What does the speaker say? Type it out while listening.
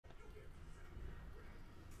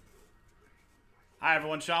Hi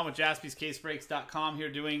everyone, Sean with JaspysCaseBreaks.com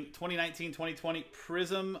here doing 2019-2020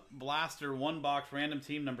 Prizm Blaster 1-box random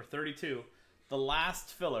team number 32. The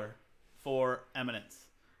last filler for Eminence.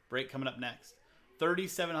 Break coming up next.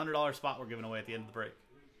 $3,700 spot we're giving away at the end of the break.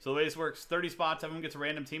 So the way this works, 30 spots, everyone gets a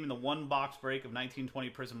random team in the 1-box break of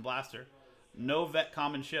 1920 Prizm Blaster. No vet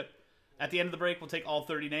common ship. At the end of the break, we'll take all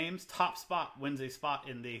 30 names. Top spot wins a spot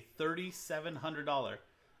in the $3,700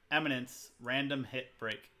 Eminence random hit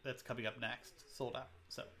break that's coming up next. Sold out.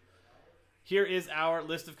 So here is our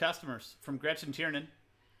list of customers from Gretchen Tiernan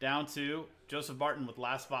down to Joseph Barton with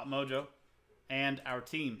Last Spot Mojo, and our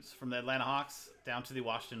teams from the Atlanta Hawks down to the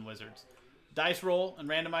Washington Wizards. Dice roll and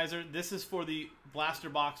randomizer. This is for the blaster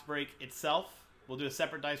box break itself. We'll do a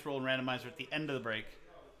separate dice roll and randomizer at the end of the break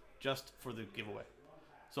just for the giveaway.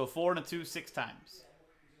 So 4 and a 2, 6 times.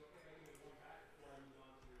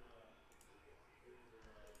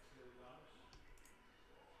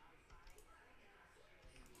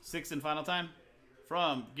 Sixth and final time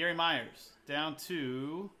from Gary Myers down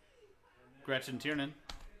to Gretchen Tiernan.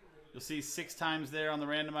 You'll see 6 times there on the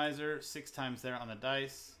randomizer, 6 times there on the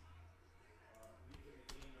dice,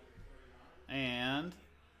 and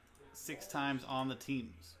 6 times on the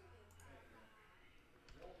teams.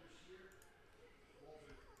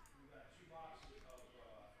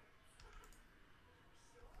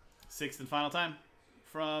 Sixth and final time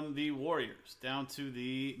from the Warriors down to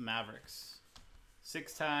the Mavericks.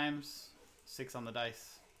 6 times, 6 on the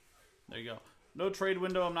dice. There you go. No trade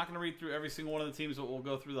window. I'm not going to read through every single one of the teams, but we'll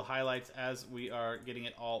go through the highlights as we are getting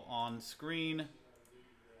it all on screen.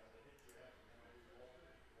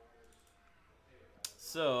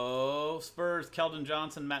 So, Spurs, Keldon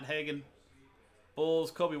Johnson, Matt Hagan.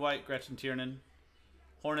 Bulls, Kobe White, Gretchen Tiernan.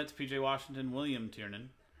 Hornets, PJ Washington, William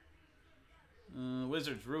Tiernan.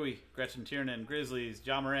 Wizards, Rui, Gretchen Tiernan. Grizzlies,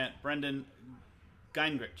 Ja Morant, Brendan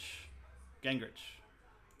Gingrich.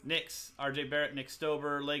 Knicks, RJ Barrett, Nick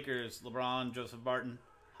Stober. Lakers, LeBron, Joseph Barton.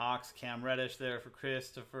 Hawks, Cam Reddish there for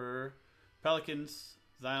Christopher. Pelicans,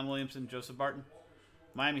 Zion Williamson, Joseph Barton.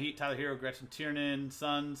 Miami Heat, Tyler Hero, Gretchen Tiernan.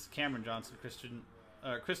 Suns, Cameron Johnson,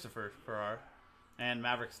 Christopher Farrar. And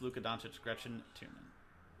Mavericks, Luka Doncic, Gretchen Tiernan.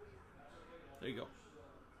 There you go.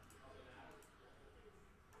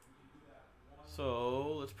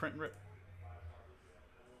 So let's print and rip.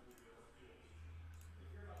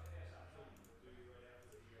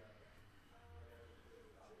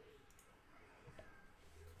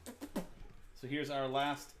 So here's our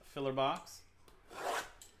last filler box.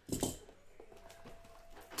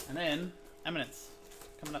 And then Eminence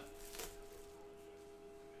coming up.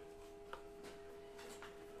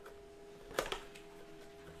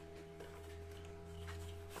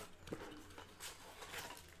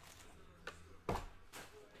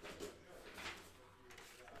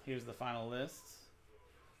 Here's the final list.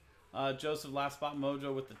 Joseph Last Spot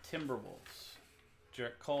Mojo with the Timberwolves.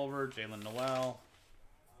 Jarrett Culver, Jalen Noel.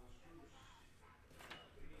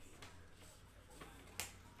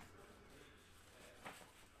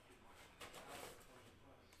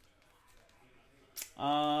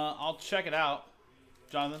 I'll check it out,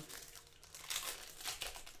 Jonathan.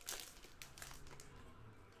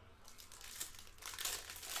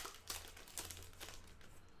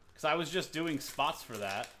 Because I was just doing spots for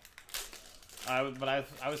that. I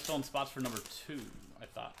was filling spots for number 2, I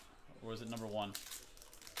thought. Or was it number 1?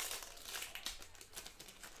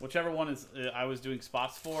 Whichever one is I was doing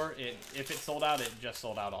spots for, if it sold out, it just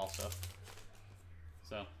sold out also.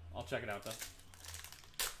 So, I'll check it out though.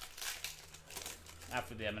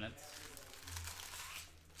 After the Eminence.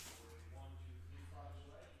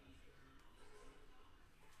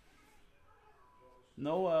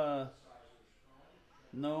 No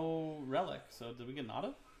relic. So did we get an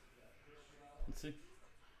auto? Let's see.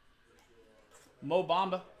 Mo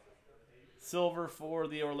Bamba. Silver for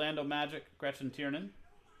the Orlando Magic, Gretchen Tiernan.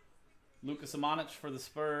 Luka Samanic for the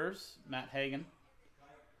Spurs, Matt Hagan.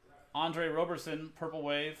 Andre Roberson, Purple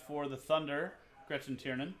Wave for the Thunder, Gretchen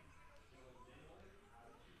Tiernan.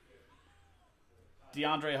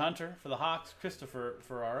 DeAndre Hunter for the Hawks, Christopher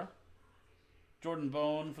Ferrara. Jordan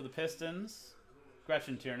Bone for the Pistons,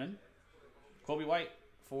 Gretchen Tiernan. Kobe White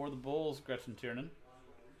for the Bulls, Gretchen Tiernan.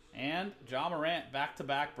 And Ja Morant,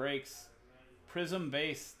 back-to-back breaks. Prizm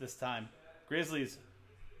base this time. Grizzlies,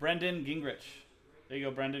 Brendan Gingrich. There you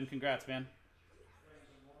go, Brendan. Congrats, man.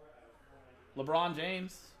 LeBron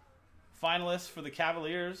James, finalist for the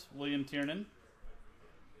Cavaliers, William Tiernan.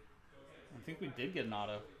 I think we did get an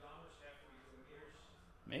auto.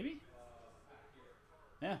 Maybe?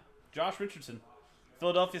 Yeah. Josh Richardson.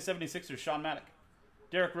 Philadelphia 76ers, Sean Maddock.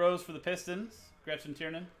 Derrick Rose for the Pistons, Gretchen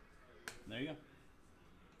Tiernan. There you go.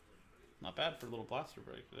 Not bad for a little blaster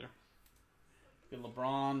break there. Get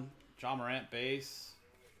LeBron, John Morant base,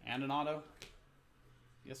 and an auto.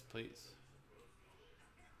 Yes, please.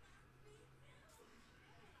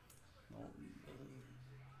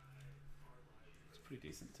 It's pretty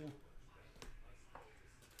decent too.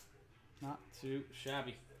 Not too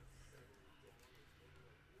shabby.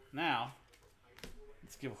 Now,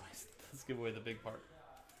 let's give away the big part.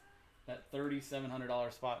 That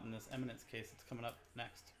 $3,700 spot in this Eminence case that's coming up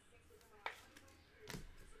next.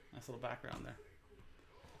 Nice little background there.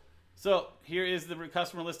 So here is the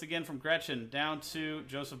customer list again from Gretchen down to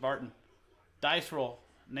Joseph Barton. Dice roll.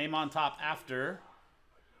 Name on top after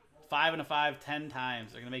 5 and a 5 10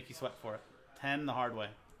 times. They're going to make you sweat for it. 10 the hard way.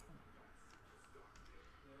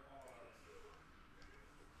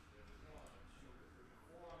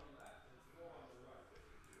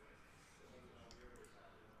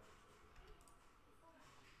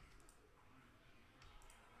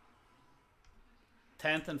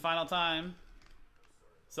 Tenth and final time.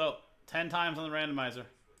 So 10 times on the randomizer.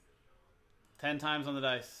 10 times on the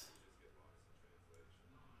dice.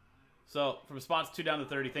 So from spots 2 down to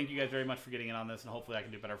 30, thank you guys very much for getting in on this, and hopefully I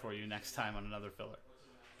can do better for you next time on another filler.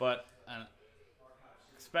 But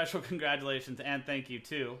special congratulations and thank you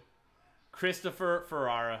to Christopher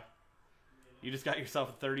Ferrara. You just got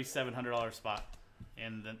yourself a $3,700 spot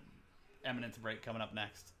in the Eminence break coming up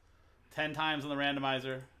next. 10 times on the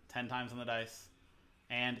randomizer, 10 times on the dice,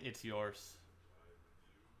 and it's yours.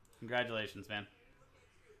 Congratulations, man.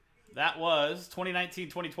 That was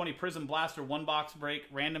 2019-2020 Prizm Blaster 1-box break.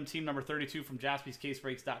 Random team number 32 from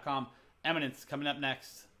JaspysCaseBreaks.com. Eminence coming up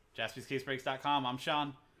next. JaspysCaseBreaks.com. I'm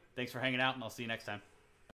Sean. Thanks for hanging out, and I'll see you next time.